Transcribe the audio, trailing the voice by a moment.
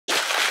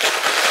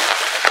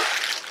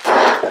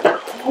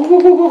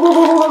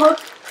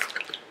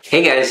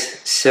Hey guys,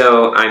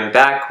 so I'm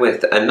back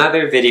with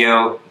another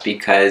video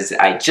because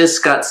I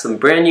just got some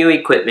brand new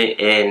equipment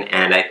in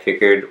and I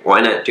figured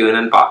why not do an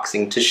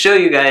unboxing to show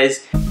you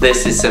guys.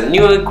 This is some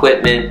new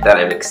equipment that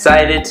I'm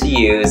excited to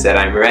use, that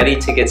I'm ready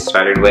to get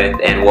started with,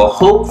 and will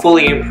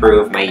hopefully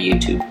improve my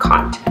YouTube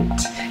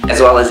content,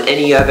 as well as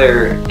any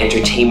other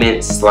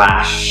entertainment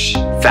slash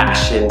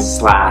fashion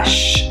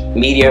slash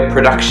media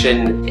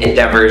production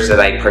endeavors that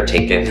I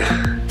partake in.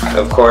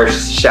 Of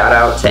course, shout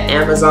out to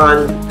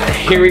Amazon.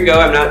 Here we go.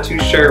 I'm not too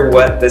sure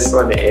what this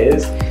one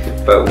is,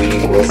 but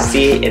we will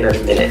see in a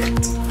minute.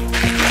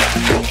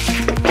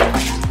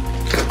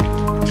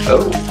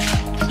 Oh.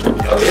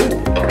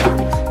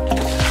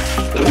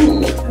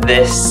 Ooh.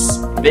 This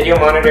video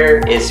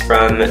monitor is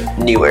from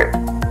Newer.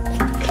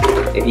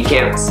 If you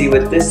can't see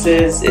what this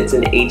is, it's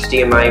an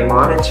HDMI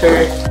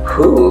monitor.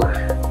 Ooh,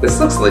 this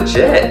looks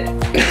legit.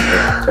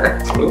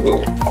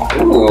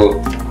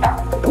 Ooh.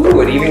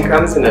 Ooh, it even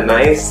comes in a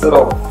nice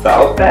little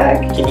felt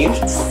bag. Can you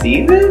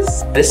see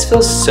this? This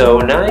feels so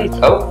nice.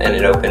 Oh, and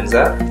it opens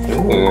up.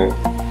 Ooh.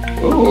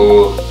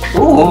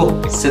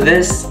 So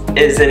this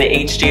is an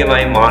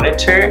HDMI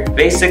monitor.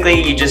 Basically,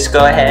 you just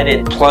go ahead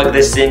and plug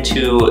this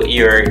into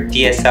your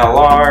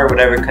DSLR or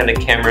whatever kind of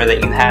camera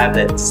that you have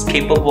that's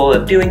capable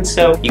of doing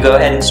so. You go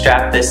ahead and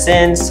strap this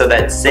in so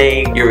that,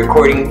 say you're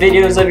recording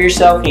videos of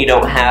yourself and you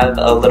don't have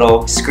a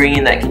little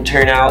screen that can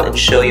turn out and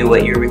show you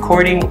what you're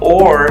recording,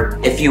 or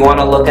if you want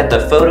to look at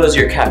the photos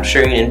you're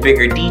capturing in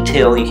bigger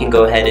detail, you can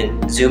go ahead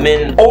and zoom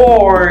in,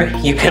 or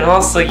you can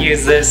also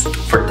use this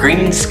for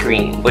green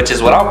screen, which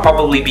is what I'll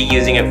probably be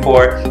using it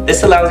for.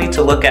 This allows you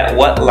to look at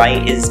what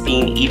light is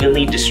being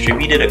evenly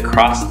distributed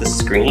across the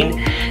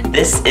screen.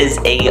 This is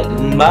a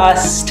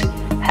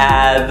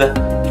must-have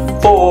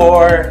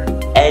for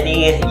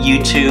any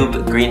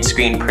YouTube green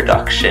screen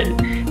production,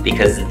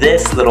 because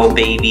this little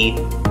baby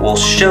will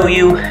show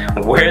you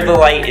where the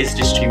light is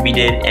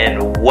distributed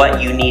and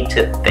what you need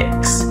to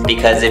fix.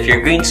 Because if your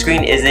green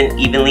screen isn't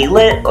evenly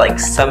lit, like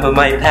some of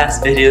my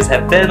past videos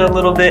have been a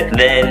little bit,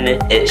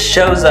 then it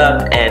shows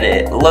up and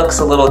it looks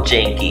a little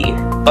janky.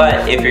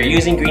 But if you're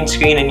using green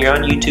screen and you're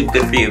on YouTube,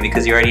 good for you,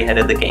 because you're already ahead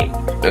of the game.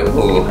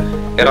 Ooh.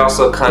 It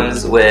also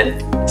comes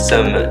with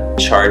some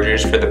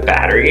chargers for the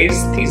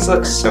batteries. These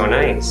look so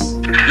nice.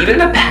 Even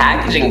the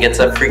packaging gets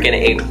a freaking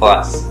A+.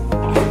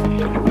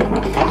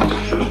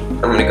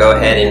 I'm gonna go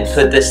ahead and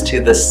put this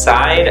to the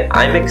side.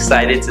 I'm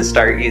excited to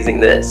start using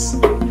this.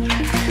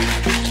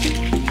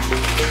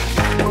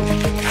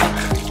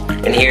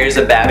 And here's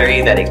a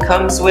battery that it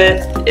comes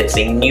with. It's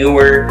a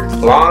Newer,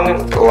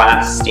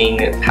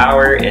 long-lasting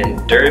power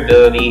and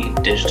durability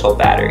digital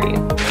battery.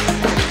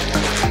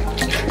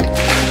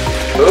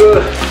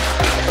 Ooh.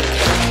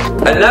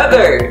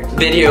 Another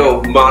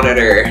video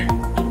monitor.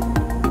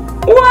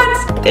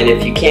 What? And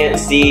if you can't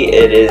see,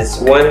 it is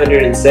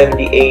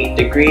 178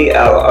 degree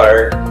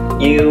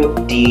LRU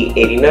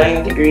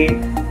D89 degree,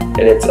 and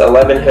it's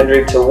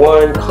 1100 to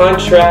 1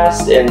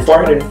 contrast and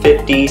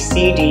 450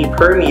 CD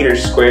per meter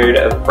squared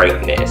of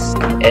brightness.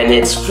 And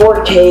it's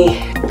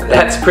 4K.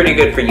 That's pretty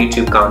good for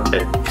YouTube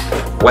content.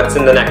 What's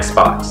in the next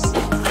box?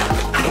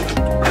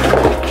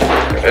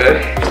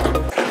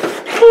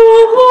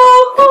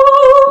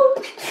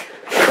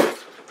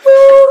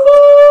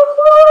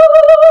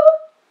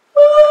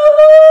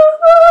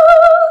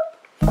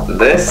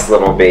 This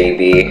little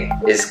baby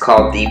is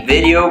called the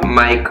Video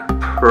Mic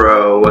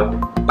Pro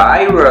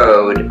by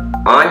Rode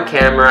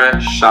on-camera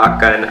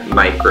shotgun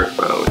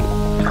microphone.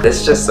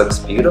 This just looks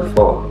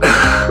beautiful.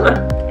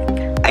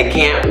 I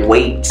can't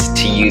wait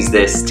to use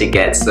this to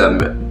get some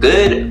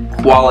good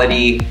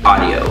quality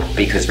audio,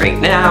 because right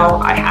now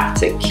I have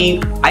to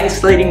keep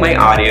isolating my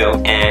audio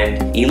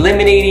and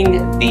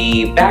eliminating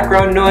the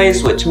background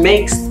noise, which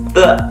makes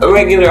the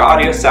regular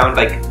audio sound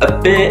like a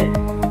bit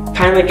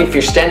kind of like if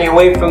you're standing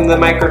away from the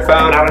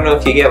microphone. I don't know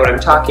if you get what I'm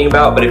talking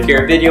about, but if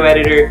you're a video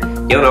editor,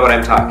 you'll know what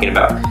I'm talking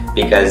about.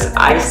 Because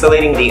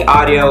isolating the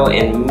audio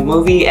in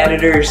movie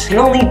editors can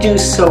only do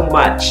so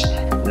much.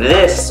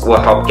 This will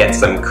help get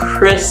some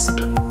crisp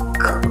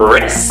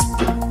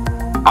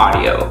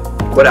audio.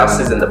 What else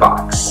is in the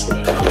box?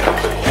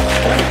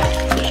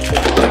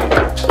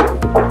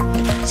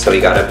 So we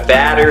got a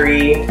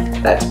battery.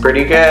 That's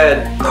pretty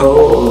good.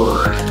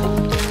 Oh.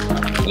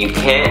 You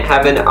can't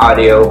have an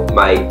audio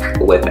mic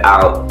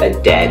without a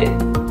dead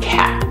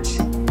cat.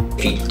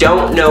 If you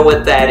don't know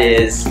what that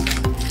is,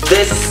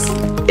 this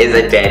is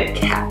a dead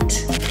cat.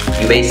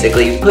 You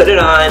basically put it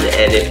on,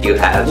 and if you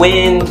have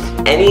wind,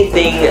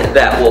 anything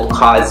that will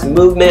cause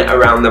movement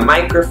around the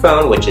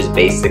microphone, which is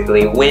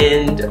basically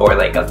wind or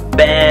like a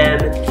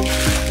fan,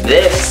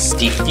 this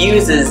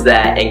diffuses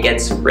that and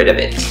gets rid of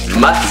it.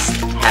 Must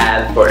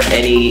have for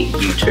any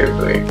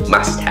YouTuber.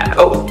 Must have.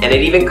 Oh, and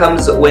it even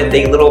comes with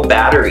a little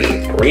battery,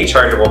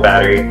 rechargeable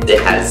battery.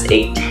 It has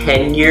a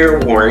 10-year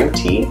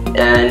warranty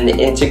and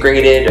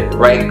integrated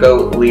right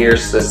goat leer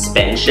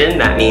suspension.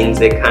 That means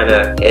it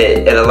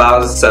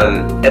allows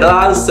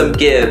some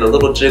give, a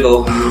little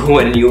jiggle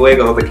when you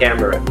wiggle the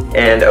camera.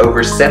 And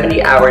over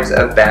 70 hours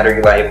of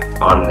battery life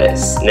on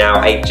this. Now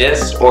I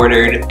just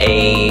ordered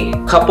a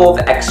couple of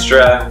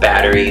extra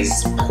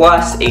batteries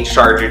plus a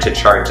charger to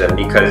charge them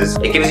because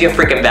it gives you a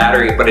freaking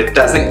battery but it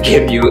doesn't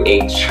give you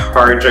a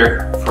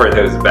charger for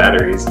those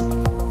batteries.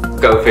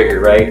 Go figure,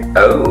 right?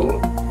 Oh.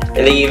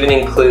 And they even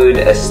include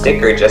a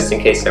sticker just in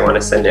case I want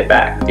to send it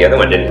back. The other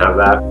one didn't have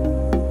that.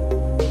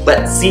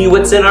 Let's see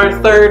what's in our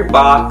third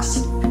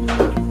box.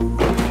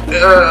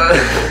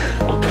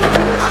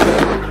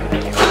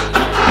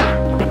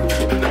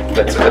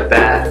 Let's put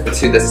that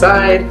to the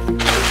side.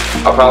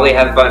 I'll probably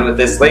have fun with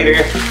this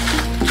later.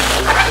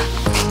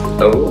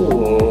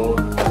 Oh,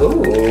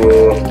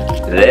 ooh,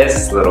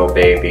 this little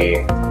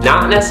baby.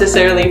 Not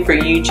necessarily for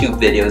YouTube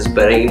videos,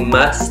 but a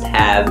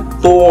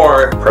must-have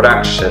for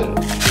production.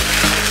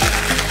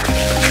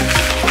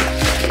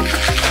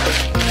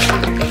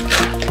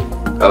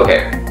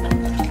 Okay,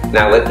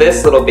 now what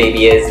this little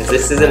baby is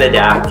this is an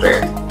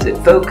adapter. Is it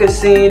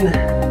focusing?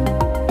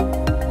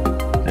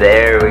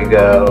 There we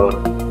go.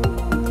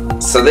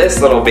 So this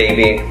little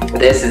baby,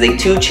 this is a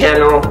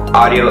 2-channel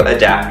audio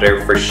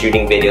adapter for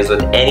shooting videos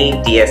with any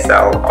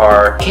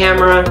DSLR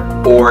camera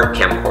or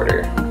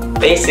camcorder.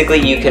 Basically,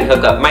 you can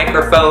hook up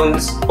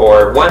microphones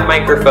or one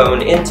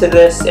microphone into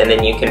this, and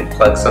then you can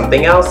plug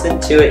something else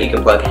into it. You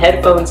can plug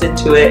headphones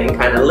into it and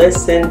kind of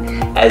listen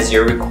as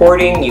you're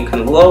recording. You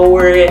can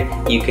lower it,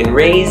 you can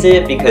raise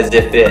it, because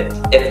if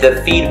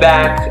the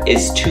feedback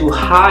is too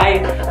high,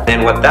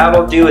 then what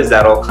that'll do is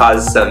that'll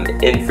cause some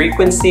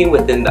infrequency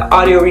within the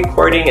audio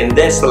recording, and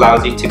this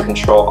allows you to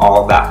control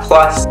all of that.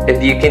 Plus,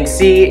 if you can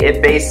see,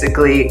 it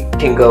basically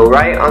can go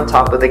right on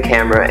top of the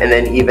camera and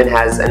then even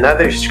has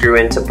another screw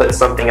in to put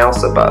something else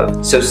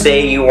above. So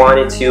say you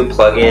wanted to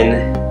plug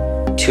in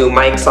 2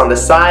 mics on the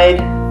side,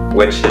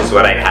 which is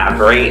what I have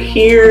right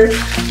here.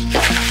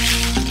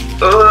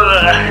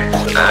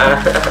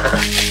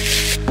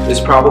 This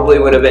probably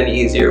would have been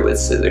easier with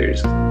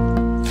scissors.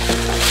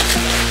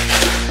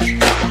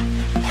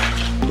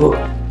 Ooh.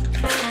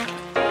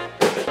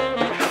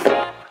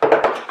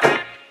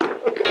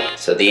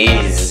 So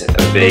these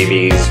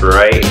babies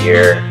right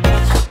here.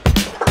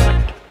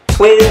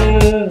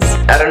 Twins!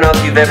 I don't know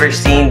if you've ever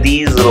seen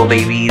these little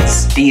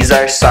babies. These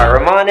are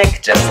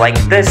Saramonic, just like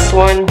this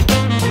one.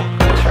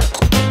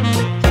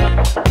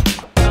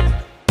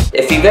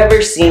 If you've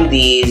ever seen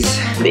these,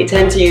 they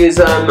tend to use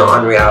them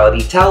on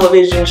reality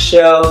television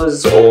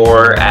shows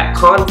or at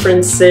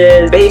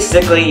conferences.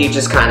 Basically, you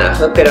just kind of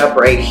hook it up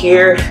right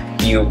here.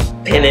 You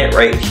pin it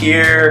right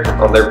here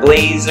on their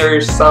blazer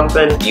or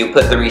something. You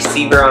put the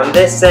receiver on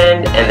this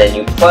end, and then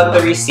you plug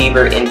the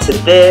receiver into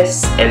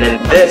this, and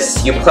then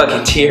this you plug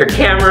into your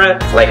camera.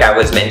 Like I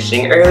was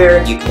mentioning earlier,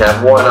 you can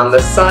have one on the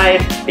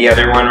side, the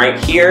other one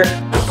right here,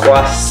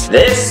 plus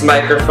this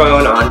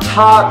microphone on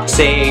top.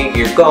 Say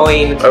you're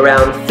going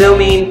around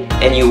filming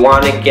and you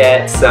want to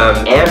get some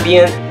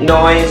ambient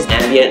noise.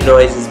 Ambient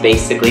noise is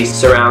basically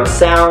surround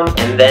sound.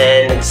 And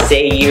then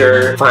say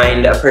you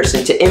find a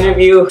person to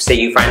interview. Say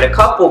you find a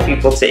couple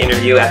people to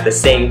interview at the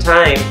same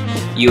time.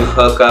 You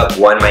hook up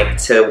one mic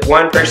to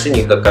one person,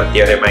 you hook up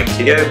the other mic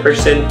to the other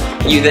person.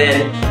 You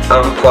then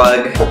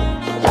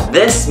unplug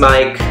this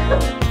mic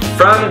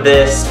from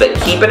this, but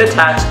keep it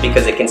attached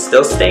because it can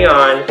still stay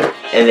on.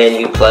 And then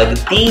you plug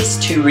these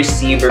 2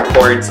 receiver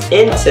cords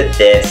into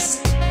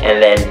this,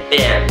 and then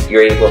bam,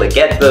 you're able to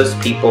get those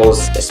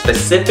people's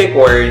specific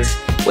words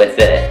with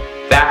the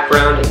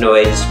background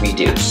noise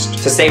reduced.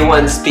 So say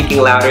one's speaking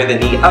louder than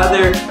the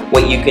other,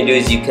 what you can do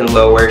is you can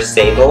lower,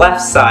 say, the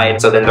left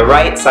side, so then the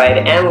right side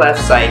and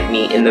left side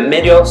meet in the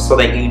middle so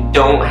that you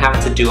don't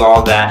have to do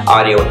all that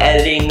audio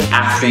editing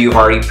after you've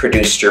already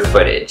produced your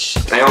footage.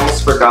 I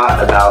almost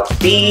forgot about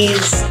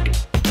these.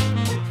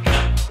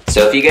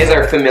 So if you guys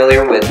are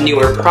familiar with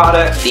newer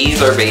products, these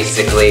are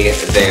basically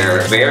their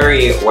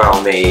very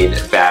well-made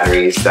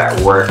batteries that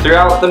work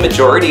throughout the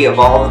majority of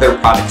all of their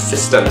product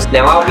systems.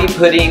 Now I'll be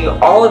putting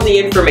all of the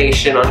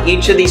information on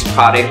each of these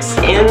products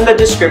in the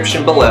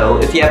description below.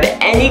 If you have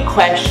any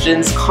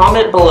questions,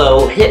 comment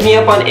below, hit me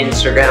up on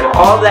Instagram.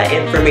 All of that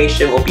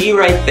information will be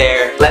right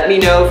there. Let me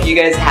know if you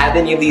guys have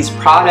any of these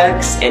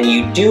products and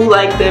you do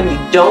like them,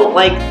 you don't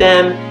like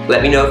them.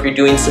 Let me know if you're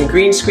doing some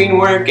green screen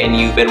work and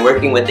you've been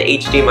working with the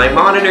HDMI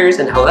monitors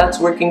and how that's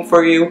working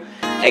for you.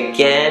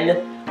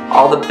 Again,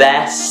 all the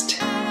best.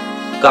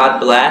 God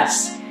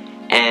bless.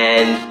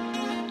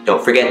 And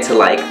don't forget to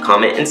like,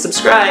 comment, and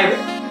subscribe.